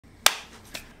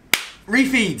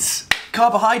Refeeds,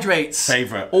 carbohydrates.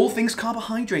 Favourite. All things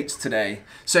carbohydrates today.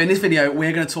 So in this video,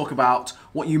 we're going to talk about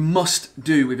what you must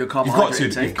do with your carbohydrate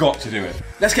intake. You've got to do it.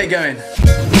 Let's get going.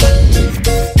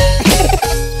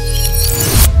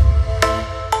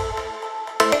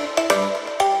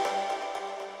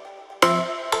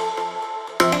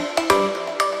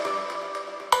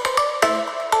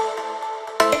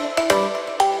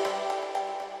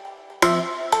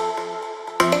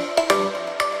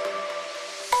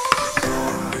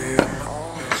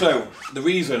 So, the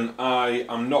reason I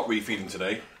am not refeeding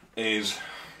today is,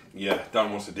 yeah,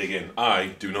 Dan wants to dig in.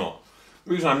 I do not.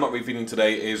 The reason I'm not refeeding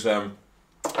today is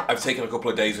I've taken a couple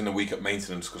of days in the week at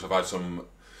maintenance because I've had some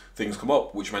things come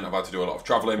up, which meant I've had to do a lot of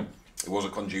travelling. It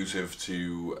wasn't conducive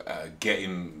to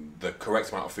getting the correct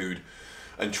amount of food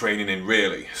and training in,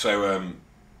 really. So,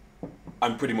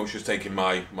 I'm pretty much just taking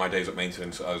my days at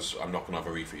maintenance, as I'm not going to have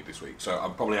a refeed this week. So, I'll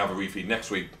probably have a refeed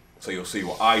next week. So you'll see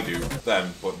what I do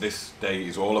then, but this day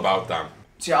is all about Dan.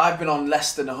 So yeah, I've been on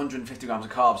less than 150 grams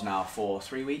of carbs now for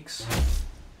 3 weeks.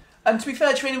 And to be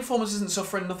fair, training performance isn't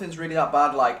suffering, nothing's really that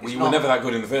bad. Like, Well, you were never that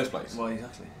good in the first place. Well,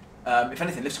 exactly. If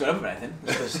anything, lift's going up with anything.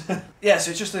 Because, yeah,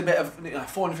 so it's just a bit of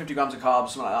 450 grams of carbs,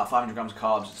 something like that, 500 grams of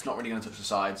carbs. It's not really going to touch the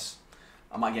sides.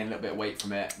 I might gain a little bit of weight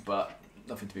from it, but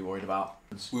nothing to be worried about.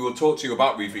 We will talk to you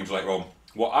about refeeds later on.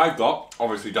 What I've got,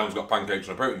 obviously Dan's got pancakes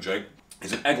and a protein shake,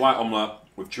 is an egg white omelette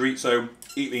with chorizo,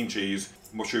 eat lean cheese,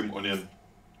 mushroom, onion,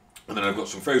 and then I've got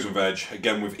some frozen veg,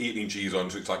 again with eat lean cheese on,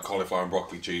 so it's like cauliflower and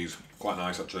broccoli cheese. Quite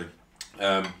nice, actually.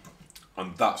 And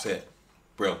that's it.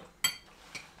 Brill.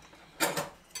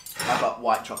 I've got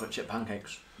white chocolate chip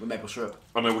pancakes with maple syrup.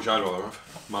 I know which I'd rather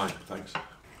have. Mine, thanks.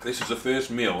 This is the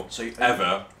first meal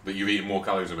ever that you've eaten more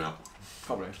calories than me.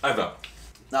 Probably. Ever.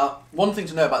 Now, one thing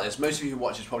to know about this, most of you who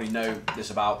watch this probably know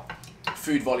this about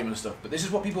food volume and stuff, but this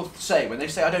is what people say when they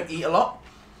say I don't eat a lot.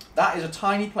 That is a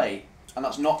tiny plate, and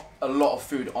that's not a lot of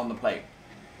food on the plate.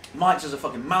 Mike's is a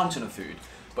fucking mountain of food,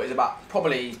 but it's about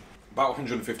probably... About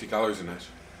 150 calories in this.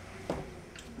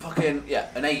 Fucking, yeah,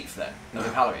 an eighth then, of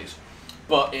the calories.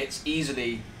 But it's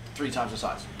easily 3 times the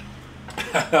size.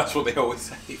 That's what they always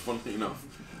say, funnily enough.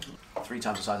 3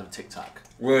 times the size of a Tic Tac.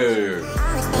 Whoa.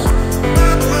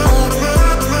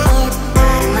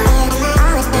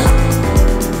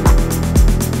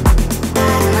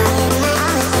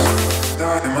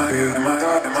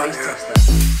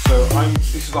 So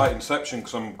this is like Inception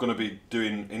because I'm going to be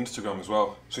doing Instagram as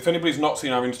well. So if anybody's not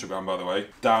seen our Instagram, by the way,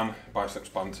 Dan, Biceps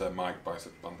Banter, Mike,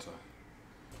 Biceps Banter.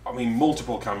 I mean,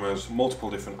 multiple cameras, multiple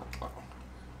different...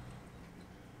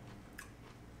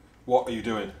 What are you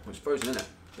doing? It's frozen, isn't it?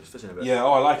 It's fizzing a bit. Yeah,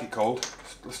 oh, I like it cold.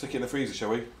 Let's stick it in the freezer,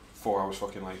 shall we? 4 hours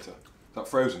fucking later. Is that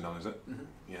frozen, Dan, is it? Mm-hmm.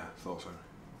 Yeah, I thought so.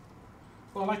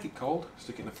 Well, I like it cold.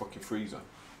 Stick it in the fucking freezer.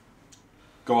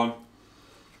 Go on.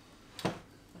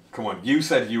 Come on, you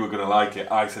said you were going to like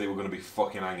it. I said it were going to be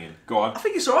fucking hanging. Go on. I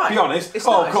think it's alright. Be honest. It's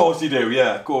nice. Of course you do.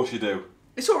 Yeah, of course you do.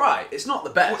 It's alright. It's not the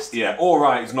best. Yeah,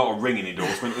 alright is not a ringing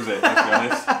endorsement, is it? Let's be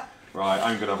honest. Right,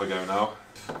 I'm going to have a go now.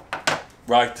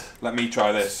 Right, let me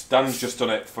try this. Dan's just done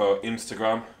it for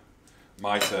Instagram.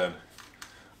 My turn.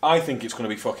 I think it's going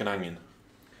to be fucking hanging.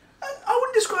 I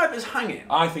wouldn't describe it as hanging.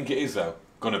 I think it is, though.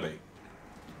 Gonna be.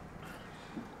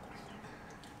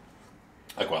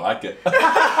 I quite like it.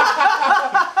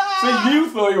 So you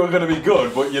thought you were going to be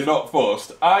good, but you're not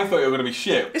fussed. I thought you were going to be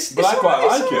shit, but I quite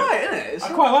like it. Right, isn't it?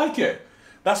 I quite like it.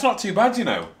 That's not too bad, you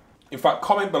know. In fact,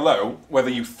 comment below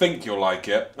whether you think you'll like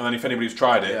it, and then if anybody's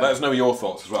tried it, let us know your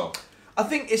thoughts as well. I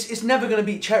think it's never going to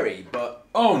beat cherry, but...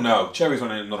 Oh no, cherry's on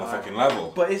another fucking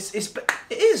level. But it's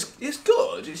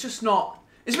good, it's just not...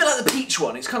 It's a bit like the peach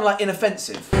one, it's kind of like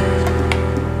inoffensive.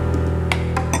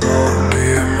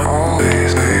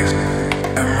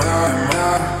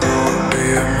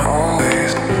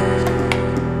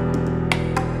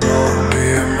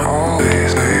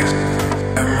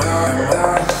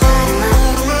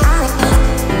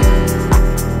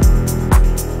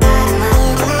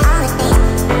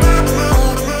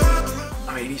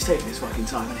 He's taking his fucking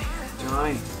time, isn't he? Do you know what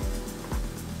I mean?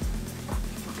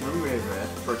 Fucking hungry over here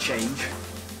for a change.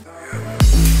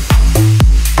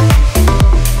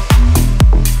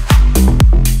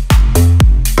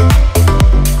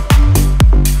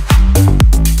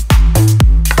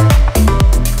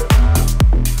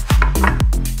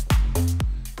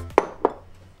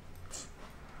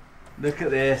 Look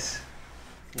at this.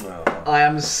 Well, I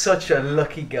am such a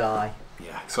lucky guy.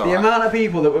 yeah, it's the amount of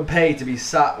people that would pay to be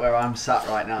sat where I'm sat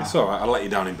right now. It's alright, I'll let you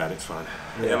down in bed, it's fine.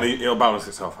 Yeah. It'll balance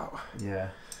itself out. Yeah.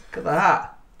 Look at the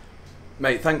hat.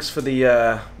 Mate, thanks for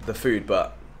the food,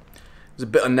 but it was a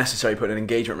bit unnecessary putting an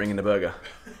engagement ring in the burger.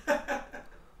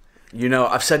 You know,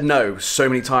 I've said no so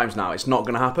many times now, it's not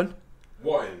going to happen.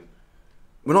 What in?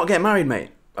 We're not getting married, mate.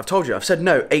 I've told you. I've said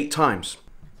no 8 times.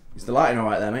 Is the lighting all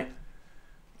right there, mate?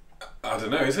 I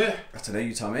don't know, is it? I don't know,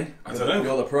 you tell me. I don't know.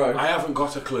 You're the pro. I haven't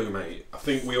got a clue, mate. I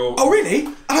think we all... Oh, really?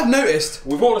 I hadn't noticed.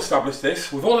 We've all established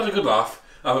this. We've all had a good laugh.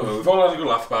 Haven't we? We've all had a good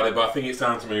laugh about it, but I think it's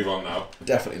time to move on now.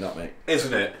 Definitely not, mate.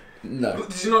 Isn't it? No. But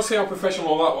did you not see how professional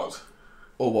all that was?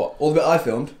 Or what? All the bit I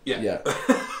filmed? Yeah. Yeah.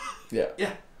 Yeah.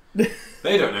 Yeah.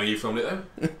 They don't know you filmed it,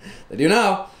 though. They do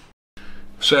now.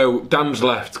 So, Dan's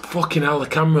left. Fucking hell, the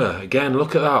camera. Again,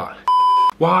 look at that.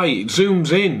 Why? It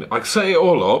zooms in. I set it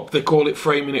all up. They call it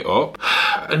framing it up.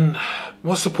 And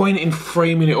what's the point in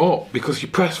framing it up? Because you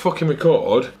press fucking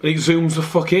record and it zooms the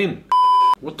fuck in.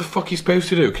 What the fuck are you supposed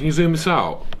to do? Can you zoom this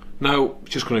out? No, it's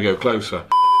just going to go closer.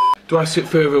 Do I sit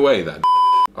further away then?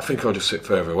 I think I'll just sit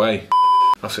further away.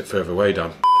 I'll sit further away,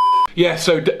 Dan. Yeah,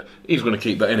 so he's going to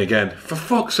keep that in again. For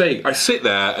fuck's sake, I sit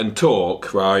there and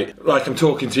talk, right? Like I'm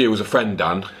talking to you as a friend,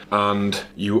 Dan, and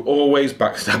you always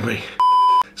backstab me.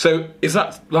 So, is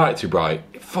that light too bright?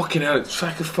 Fucking hell, it's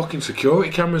like a fucking security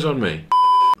camera's on me.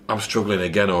 I'm struggling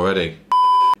again already.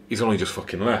 He's only just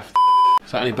fucking left.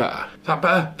 Is that any better? Is that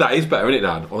better? That is better, isn't it,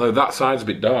 Dan? Although that side's a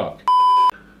bit dark.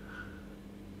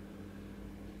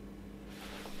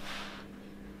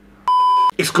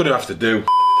 It's gonna have to do.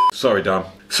 Sorry, Dan.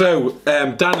 So,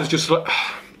 Dan has just for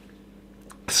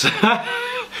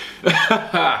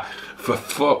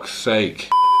fuck's sake.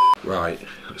 Right,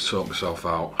 let's sort myself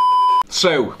out.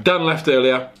 So, Dan left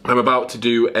earlier. I'm about to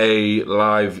do a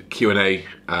live Q&A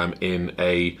in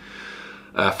a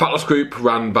fat loss group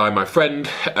run by my friend,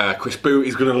 Chris Boo.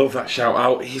 He's going to love that shout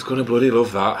out. He's going to bloody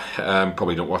love that.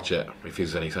 Probably don't watch it, if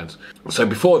there's any sense. So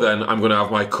before then, I'm going to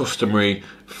have my customary...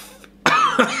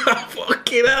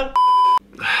 Fucking hell.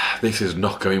 This is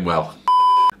not going well.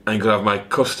 I'm going to have my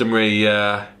customary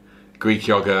Greek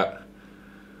yogurt.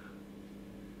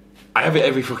 I have it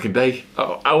every fucking day.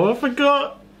 Oh, I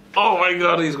forgot. Oh my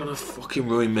god, he's gonna fucking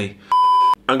ruin me.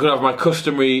 I'm gonna have my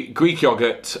customary Greek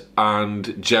yogurt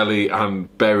and jelly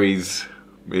and berries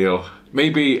meal.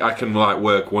 Maybe I can like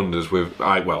work wonders with,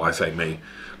 well, I say me,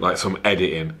 like some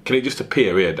editing. Can it just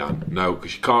appear here, Dan? No,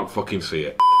 because you can't fucking see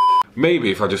it.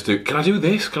 Maybe if I just do, can I do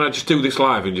this? Can I just do this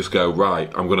live and just go,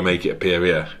 right, I'm gonna make it appear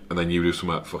here, and then you do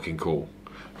something fucking cool.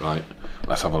 Right,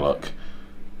 let's have a look.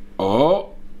 Oh,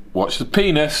 watch the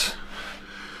penis.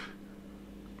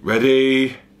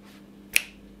 Ready?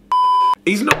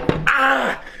 He's not.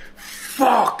 Ah!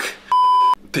 Fuck!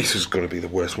 This is gonna be the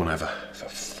worst one ever. For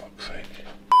fuck's sake.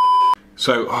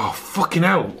 So, oh fucking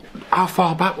hell. How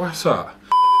far back was that?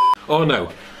 Oh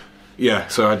no. Yeah,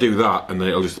 so I do that and then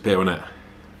it'll just appear on it.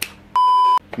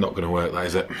 Not gonna work, that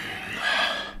is it.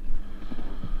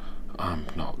 I'm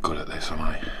not good at this, am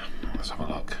I? Let's have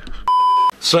a look.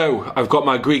 So, I've got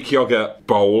my Greek yogurt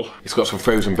bowl. It's got some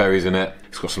frozen berries in it.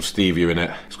 It's got some stevia in it.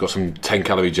 It's got some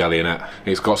 10-calorie jelly in it. And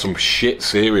it's got some shit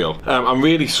cereal. I'm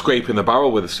really scraping the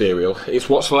barrel with the cereal. It's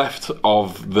what's left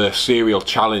of the cereal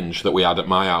challenge that we had at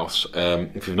my house.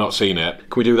 If you've not seen it,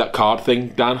 can we do that card thing,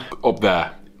 Dan? Up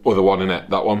there. Other one in it.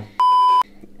 That one.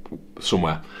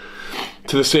 Somewhere.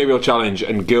 To the cereal challenge,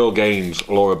 and Girl Gaines,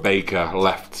 Laura Baker,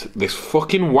 left this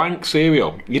fucking wank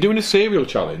cereal. You're doing a cereal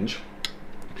challenge?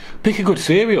 Pick a good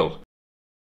cereal.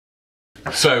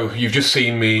 So, you've just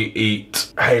seen me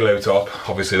eat Halo Top.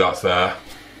 Obviously that's there.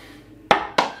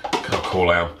 Look how cool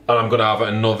I am. And I'm gonna have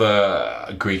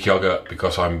another Greek yogurt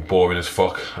because I'm boring as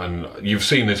fuck. And you've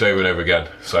seen this over and over again.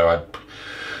 So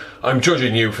I'm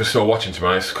judging you for still watching, to be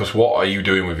honest, because what are you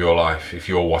doing with your life if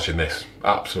you're watching this?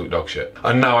 Absolute dog shit.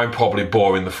 And now I'm probably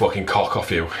boring the fucking cock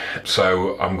off you.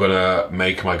 So I'm gonna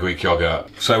make my Greek yogurt.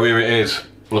 So here it is.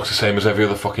 Looks the same as every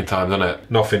other fucking time, doesn't it?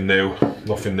 Nothing new,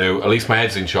 nothing new. At least my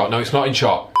head's in shot. No, it's not in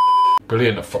shot.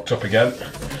 Brilliant, I fucked up again.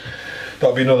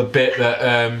 That'll be another bit that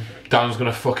Dan's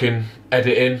gonna fucking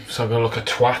edit in, so I'm gonna look a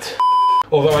twat.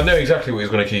 Although I know exactly what he's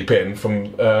gonna keep in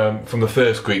from the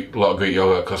first lot of Greek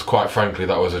yogurt, because quite frankly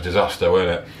that was a disaster,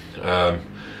 wasn't it?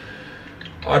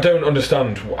 I don't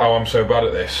understand how I'm so bad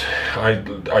at this.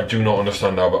 I do not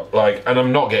understand how, but like, and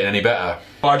I'm not getting any better.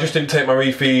 I just didn't take my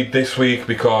refeed this week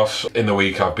because in the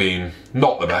week I've been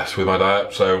not the best with my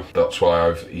diet, so that's why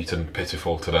I've eaten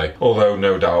pitiful today. Although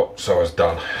no doubt so has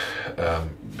Dan,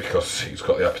 because he's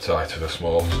got the appetite of a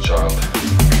small child.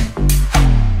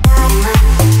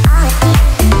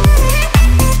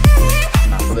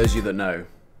 Now, for those of you that know,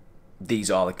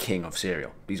 these are the king of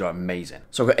cereal. These are amazing.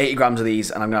 So I've got 80 grams of these,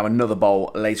 and I'm gonna have another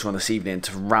bowl later on this evening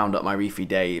to round up my refeed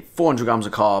day. 400 grams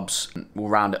of carbs, we'll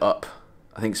round it up.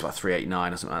 I think it's about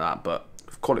 389 or something like that, but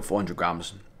call it 400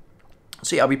 grams.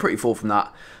 So yeah, I'll be pretty full from that.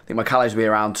 I think my calories will be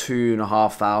around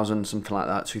 2,500, something like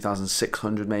that,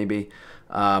 2,600 maybe.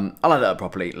 I'll add it up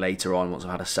properly later on once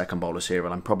I've had a second bowl of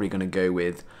cereal. I'm probably going to go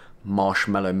with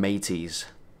marshmallow mateys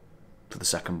for the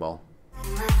second bowl.